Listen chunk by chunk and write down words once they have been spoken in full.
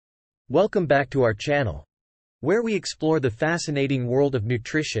Welcome back to our channel, where we explore the fascinating world of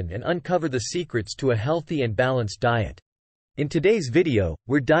nutrition and uncover the secrets to a healthy and balanced diet. In today's video,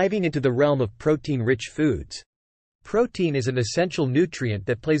 we're diving into the realm of protein-rich foods. Protein is an essential nutrient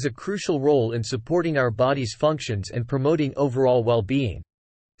that plays a crucial role in supporting our body's functions and promoting overall well-being.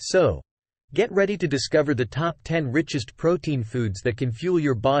 So, get ready to discover the top 10 richest protein foods that can fuel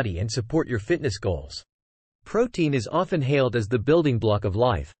your body and support your fitness goals. Protein is often hailed as the building block of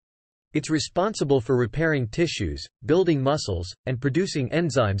life. It's responsible for repairing tissues, building muscles, and producing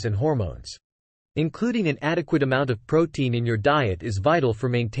enzymes and hormones. Including an adequate amount of protein in your diet is vital for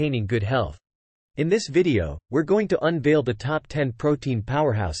maintaining good health. In this video, we're going to unveil the top 10 protein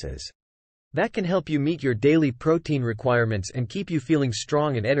powerhouses that can help you meet your daily protein requirements and keep you feeling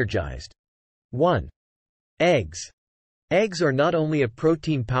strong and energized. 1. Eggs. Eggs are not only a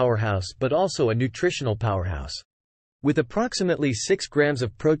protein powerhouse but also a nutritional powerhouse. With approximately 6 grams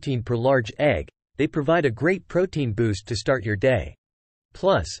of protein per large egg, they provide a great protein boost to start your day.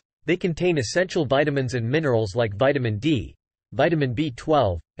 Plus, they contain essential vitamins and minerals like vitamin D, vitamin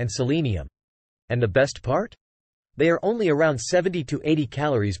B12, and selenium. And the best part? They are only around 70 to 80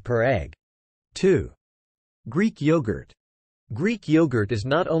 calories per egg. 2. Greek yogurt. Greek yogurt is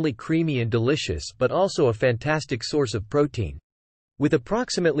not only creamy and delicious but also a fantastic source of protein. With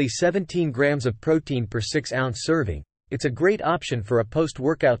approximately 17 grams of protein per 6-ounce serving, it's a great option for a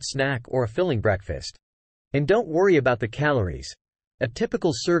post-workout snack or a filling breakfast. And don't worry about the calories. A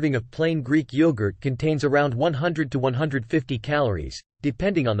typical serving of plain Greek yogurt contains around 100 to 150 calories,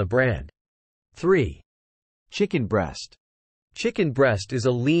 depending on the brand. 3. Chicken breast. Chicken breast is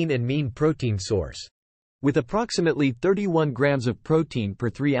a lean and mean protein source, with approximately 31 grams of protein per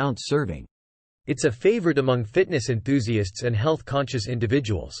 3-ounce serving. It's a favorite among fitness enthusiasts and health-conscious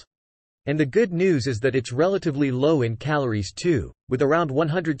individuals. And the good news is that it's relatively low in calories too, with around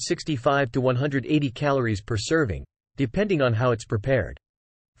 165 to 180 calories per serving, depending on how it's prepared.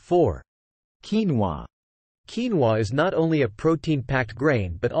 4. Quinoa. Quinoa is not only a protein-packed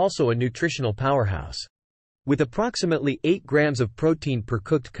grain but also a nutritional powerhouse. With approximately 8 grams of protein per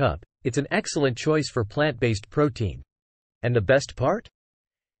cooked cup, it's an excellent choice for plant-based protein. And the best part?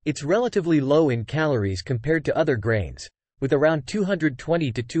 It's relatively low in calories compared to other grains, with around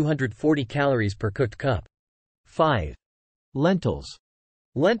 220 to 240 calories per cooked cup. 5. Lentils.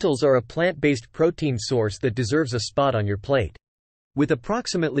 Lentils are a plant-based protein source that deserves a spot on your plate. With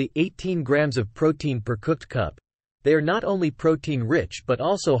approximately 18 grams of protein per cooked cup, they are not only protein-rich but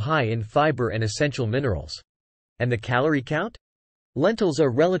also high in fiber and essential minerals. And the calorie count? Lentils are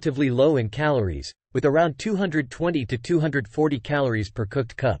relatively low in calories, with around 220 to 240 calories per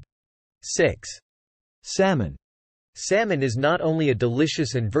cooked cup. 6. Salmon. Salmon is not only a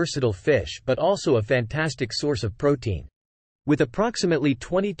delicious and versatile fish but also a fantastic source of protein. With approximately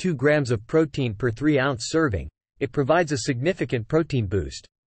 22 grams of protein per 3-ounce serving, it provides a significant protein boost.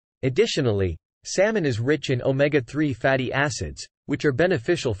 Additionally, salmon is rich in omega-3 fatty acids, which are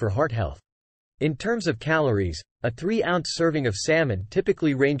beneficial for heart health. In terms of calories, a 3-ounce serving of salmon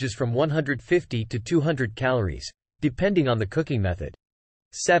typically ranges from 150 to 200 calories, depending on the cooking method.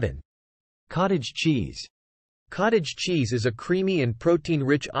 7. Cottage cheese. Cottage cheese is a creamy and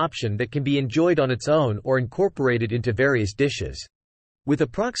protein-rich option that can be enjoyed on its own or incorporated into various dishes. With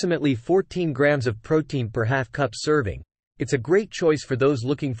approximately 14 grams of protein per half-cup serving, it's a great choice for those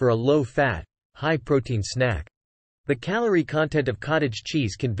looking for a low-fat, high-protein snack. The calorie content of cottage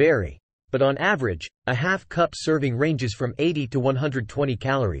cheese can vary, but on average, a half-cup serving ranges from 80 to 120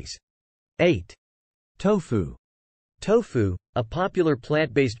 calories. 8. Tofu. Tofu, a popular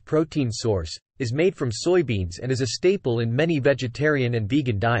plant-based protein source, is made from soybeans and is a staple in many vegetarian and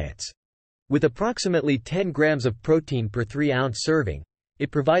vegan diets. With approximately 10 grams of protein per 3-ounce serving, it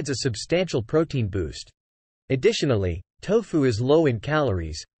provides a substantial protein boost. Additionally, tofu is low in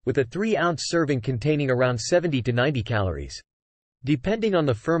calories, with a 3-ounce serving containing around 70 to 90 calories, depending on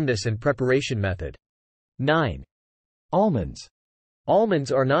the firmness and preparation method. 9. Almonds.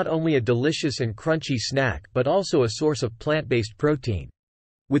 Almonds are not only a delicious and crunchy snack but also a source of plant-based protein.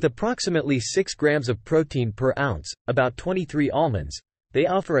 With approximately 6 grams of protein per ounce, about 23 almonds, they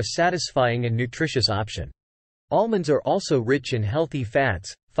offer a satisfying and nutritious option. Almonds are also rich in healthy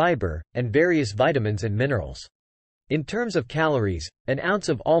fats, fiber, and various vitamins and minerals. In terms of calories, an ounce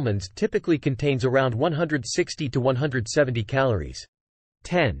of almonds typically contains around 160 to 170 calories.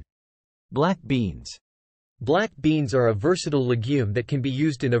 10. Black beans. Black beans are a versatile legume that can be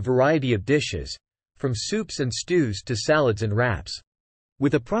used in a variety of dishes, from soups and stews to salads and wraps.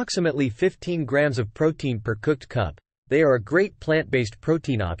 With approximately 15 grams of protein per cooked cup, they are a great plant-based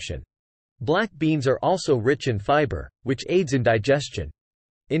protein option. Black beans are also rich in fiber, which aids in digestion.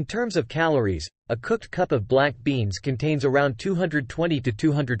 In terms of calories, a cooked cup of black beans contains around 220 to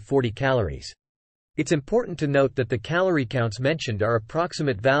 240 calories. It's important to note that the calorie counts mentioned are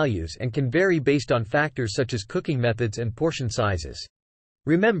approximate values and can vary based on factors such as cooking methods and portion sizes.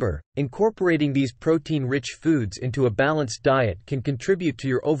 Remember, incorporating these protein-rich foods into a balanced diet can contribute to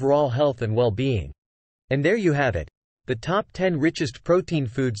your overall health and well-being. And there you have it, the top 10 richest protein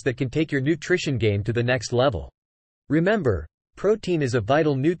foods that can take your nutrition game to the next level. Remember, protein is a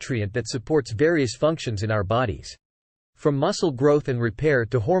vital nutrient that supports various functions in our bodies, from muscle growth and repair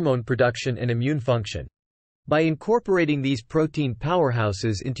to hormone production and immune function. By incorporating these protein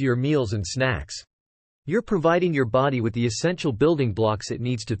powerhouses into your meals and snacks, you're providing your body with the essential building blocks it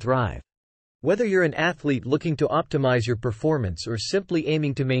needs to thrive. Whether you're an athlete looking to optimize your performance or simply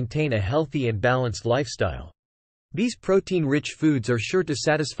aiming to maintain a healthy and balanced lifestyle, these protein-rich foods are sure to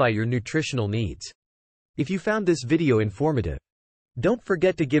satisfy your nutritional needs. If you found this video informative, don't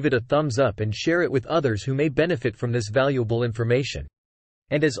forget to give it a thumbs up and share it with others who may benefit from this valuable information.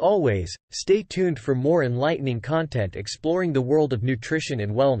 And as always, stay tuned for more enlightening content exploring the world of nutrition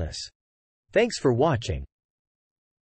and wellness. Thanks for watching.